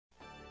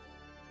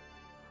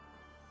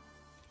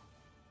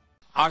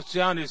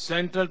ASEAN is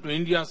central to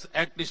India's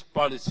Act East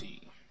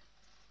policy,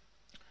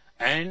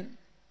 and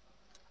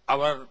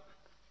our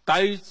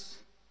ties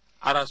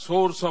are a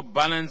source of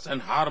balance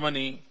and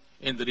harmony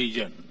in the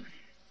region.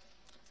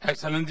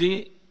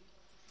 Excellency,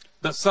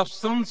 the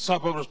substance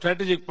of our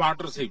strategic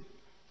partnership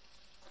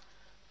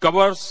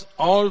covers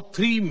all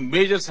three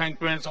major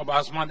segments of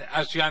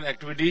ASEAN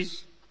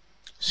activities: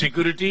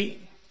 security,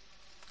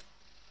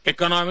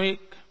 economic,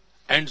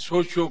 and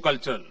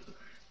socio-cultural.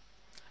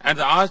 And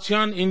the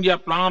ASEAN-India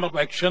Plan of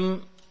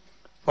Action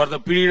for the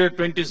period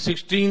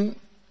 2016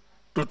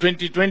 to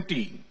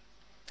 2020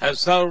 has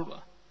served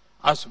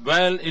us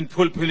well in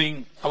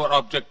fulfilling our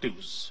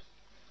objectives.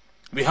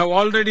 We have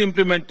already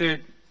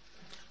implemented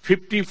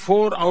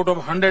 54 out of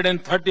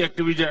 130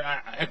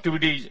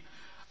 activities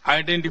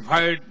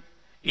identified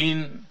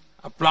in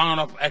a plan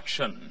of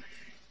action.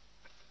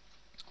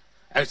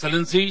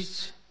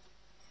 Excellencies,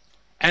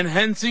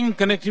 enhancing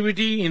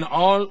connectivity in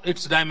all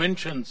its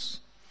dimensions,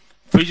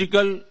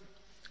 physical,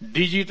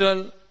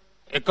 digital,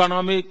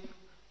 economic,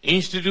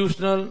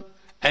 institutional,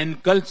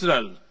 and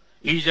cultural,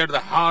 is at the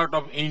heart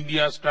of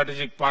India's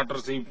strategic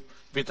partnership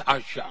with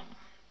ASEAN.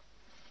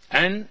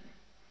 And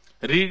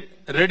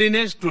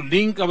readiness to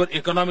link our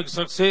economic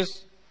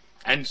success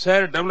and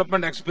share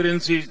development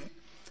experiences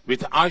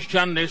with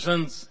ASEAN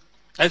nations,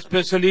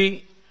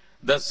 especially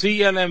the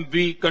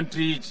CLMV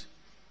countries,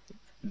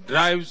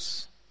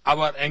 drives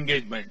our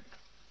engagement.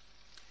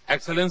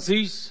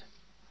 Excellencies,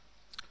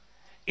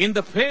 in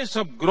the face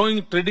of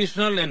growing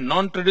traditional and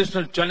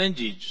non-traditional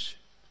challenges,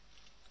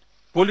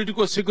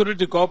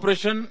 politico-security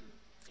cooperation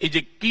is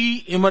a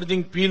key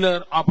emerging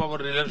pillar of our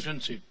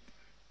relationship.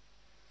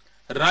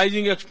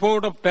 Rising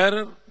export of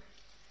terror,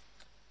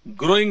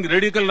 growing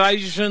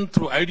radicalization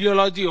through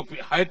ideology of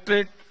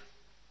hatred,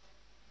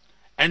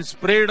 and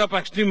spread of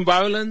extreme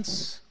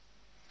violence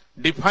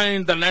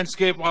define the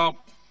landscape of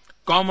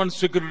common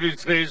security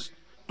threats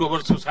to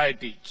our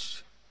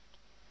societies.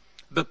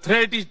 The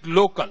threat is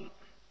local,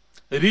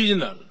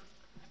 regional,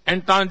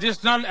 and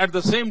transitional at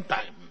the same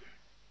time.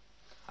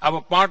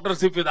 Our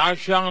partnership with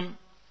ASEAN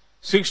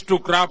seeks to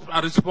craft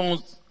a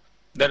response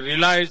that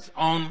relies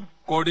on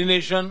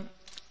coordination,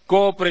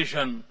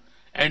 cooperation,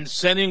 and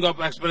sharing of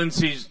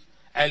experiences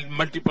at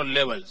multiple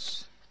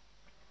levels.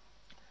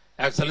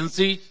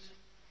 Excellencies,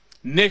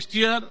 next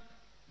year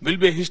will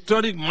be a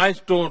historic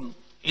milestone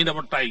in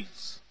our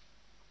ties.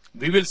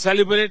 We will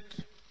celebrate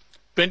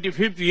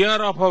 25th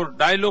year of our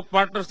dialogue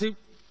partnership,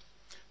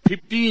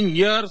 15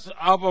 years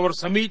of our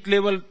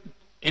summit-level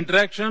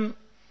interaction,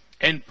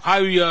 and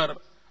 5 years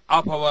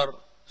of our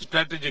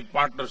strategic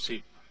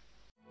partnership.